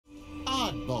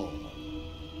Oddball.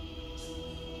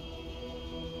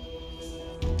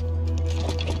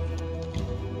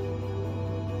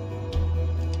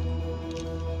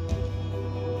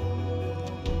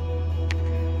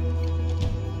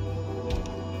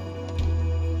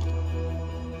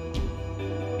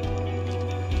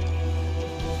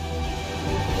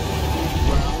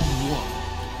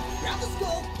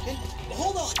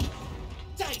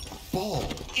 Ball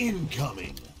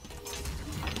incoming.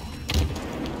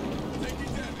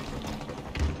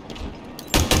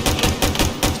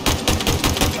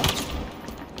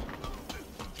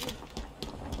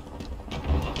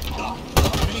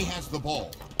 Enemy has the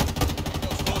ball.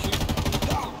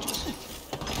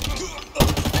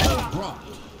 Ball dropped.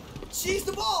 Seize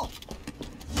the ball.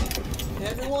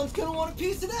 Everyone's gonna want a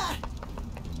piece of that.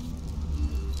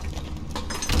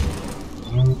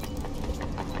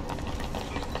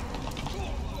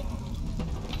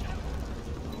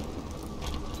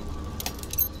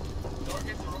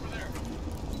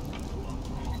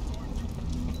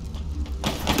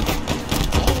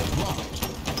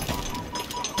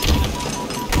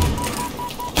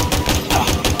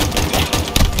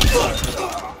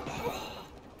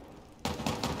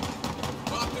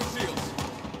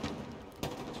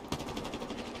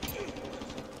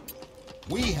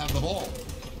 We have the ball.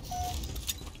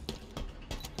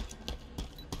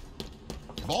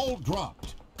 Ball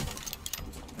dropped.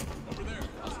 Over there,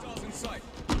 hostiles in sight.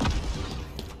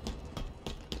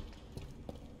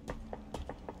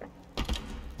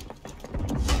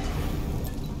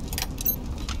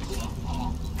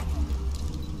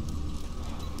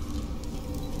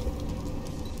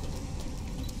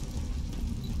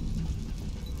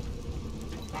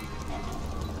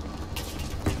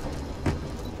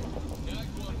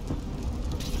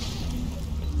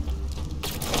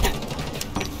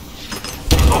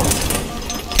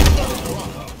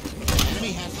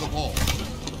 Enemy has the ball.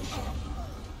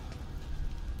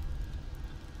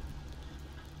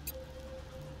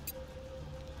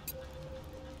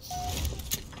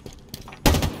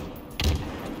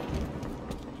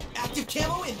 Active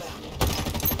camo inbound.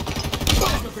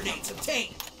 Plasma grenades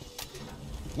obtained.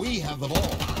 We have the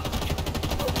ball.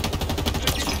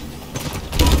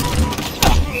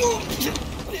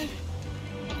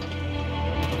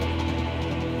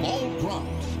 Ball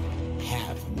dropped.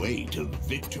 Halfway to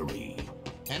victory.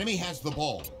 Enemy has the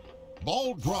ball.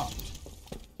 Ball dropped.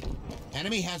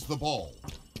 Enemy has the ball.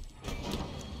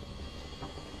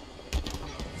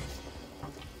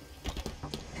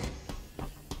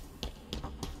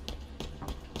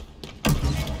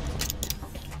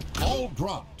 Ball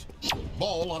dropped.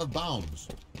 Ball out of bounds.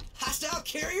 Hostile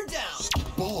carrier down.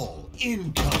 Ball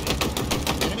incoming.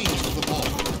 Enemy has the ball.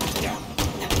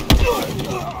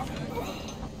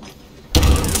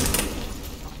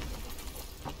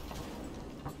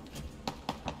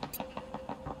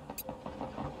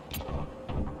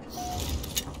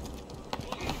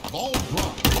 Ball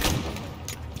dropped.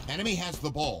 Enemy has the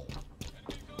ball.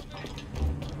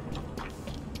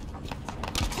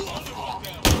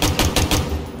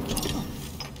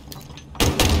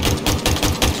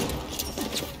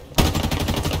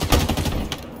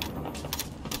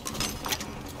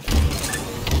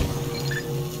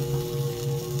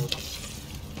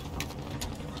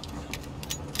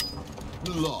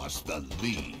 Lost the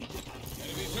lead.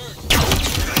 Enemy's hurt.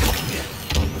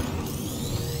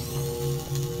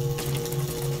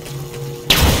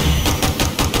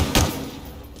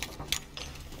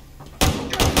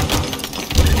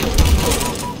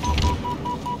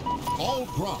 Ball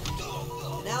dropped.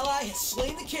 An ally has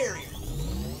slain the carrier.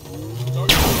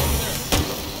 Target over there.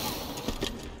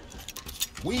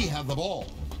 We have the ball.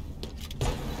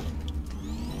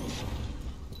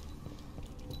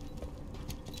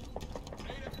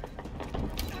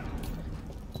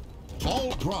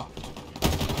 Ball dropped.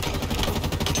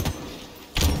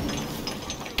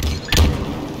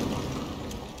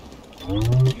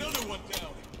 Another one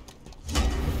down.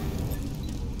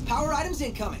 Power items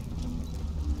incoming.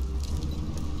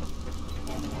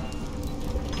 Over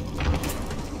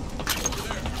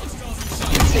there, hostiles in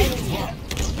sight.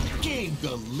 Gained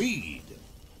the lead.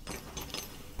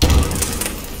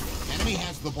 Enemy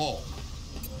has the ball.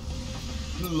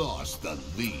 Lost the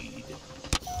lead.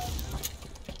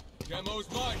 Camo's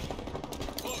mine.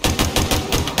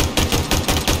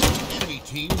 Enemy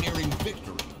team nearing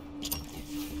victory.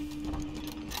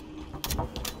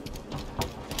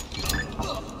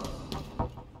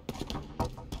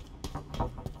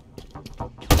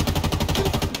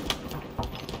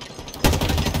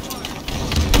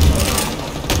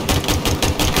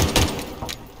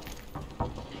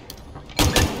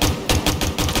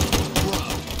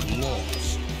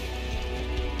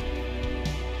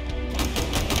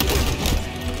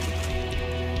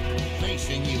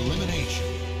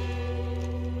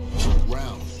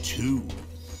 2.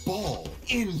 Ball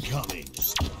incoming.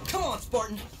 Come on,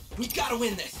 Spartan. We gotta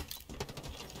win this.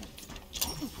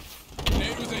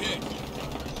 Nade was a hit.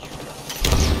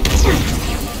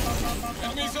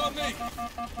 Enemies on me.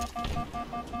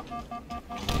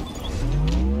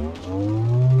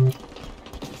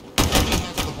 Enemy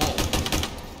has the ball.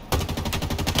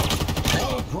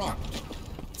 Ball dropped.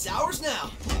 It's ours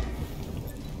now.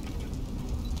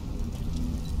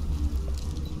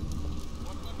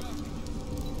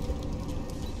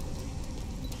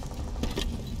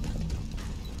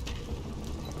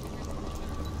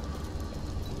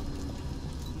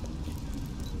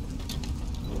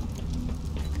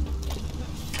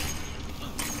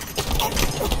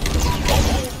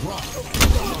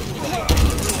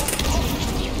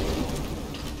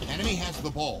 Enemy has the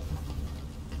ball.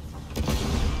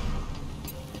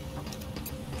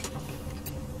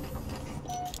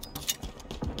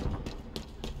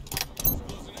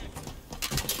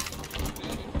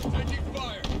 Taking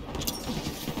fire.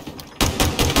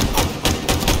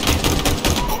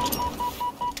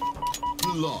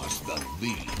 Lost the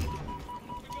lead.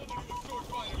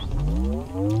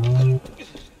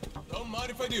 Don't mind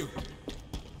if I do.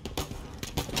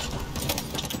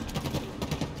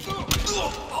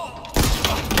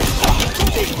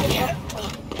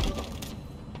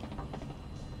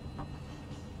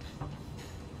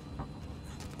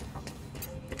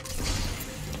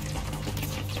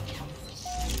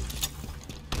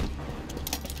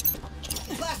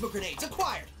 Plasma grenades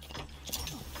acquired.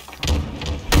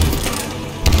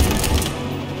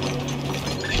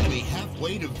 Enemy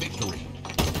halfway to victory.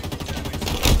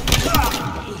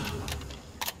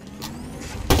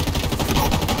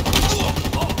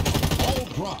 Ball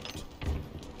dropped.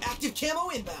 Active camo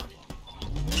inbound.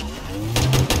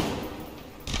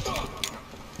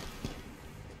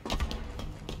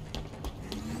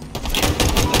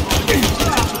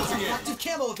 Active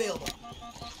camo available.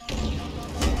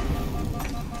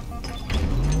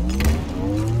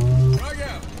 Frag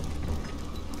out.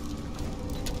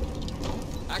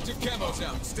 Active camo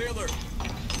sound. Stay alert.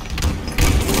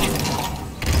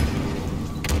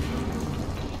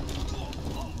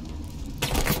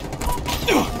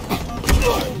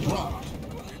 Ball dropped.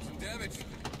 Did some damage.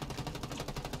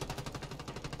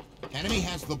 Enemy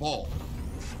has the ball.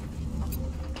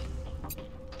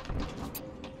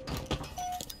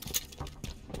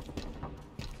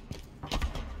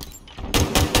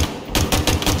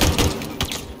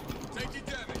 Taking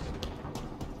damage.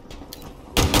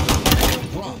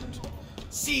 Dropped.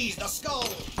 Seize the skull.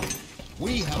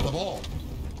 We have the ball.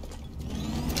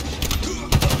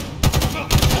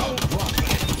 Ball dropped.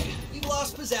 You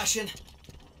lost possession.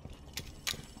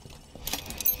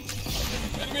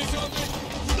 Enemies on me.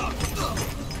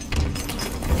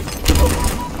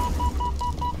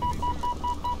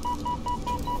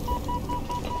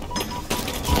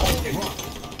 Ball dropped.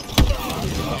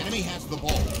 Enemy has the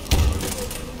ball.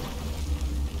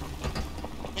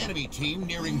 Enemy team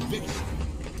nearing victory.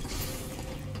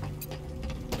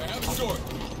 I have a sword.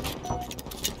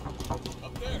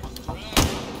 Up there.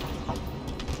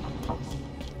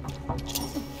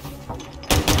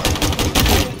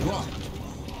 Dropped.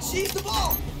 Seize the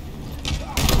ball.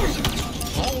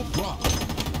 Ball dropped.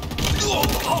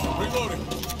 Reloading.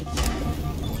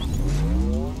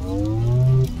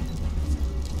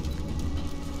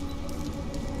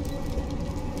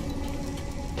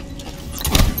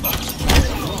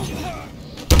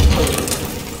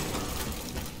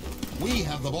 We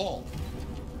have the ball.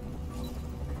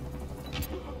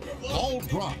 Ball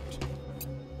dropped.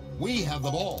 We have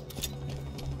the ball.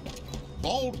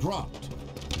 Ball dropped.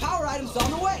 Power items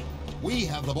on the way. We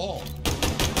have the ball.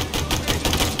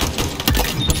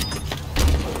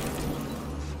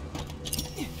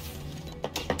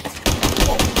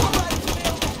 Power items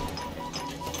available.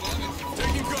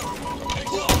 Taking cover.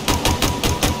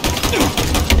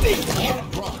 Ball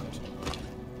dropped.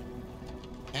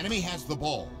 Enemy has the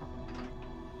ball.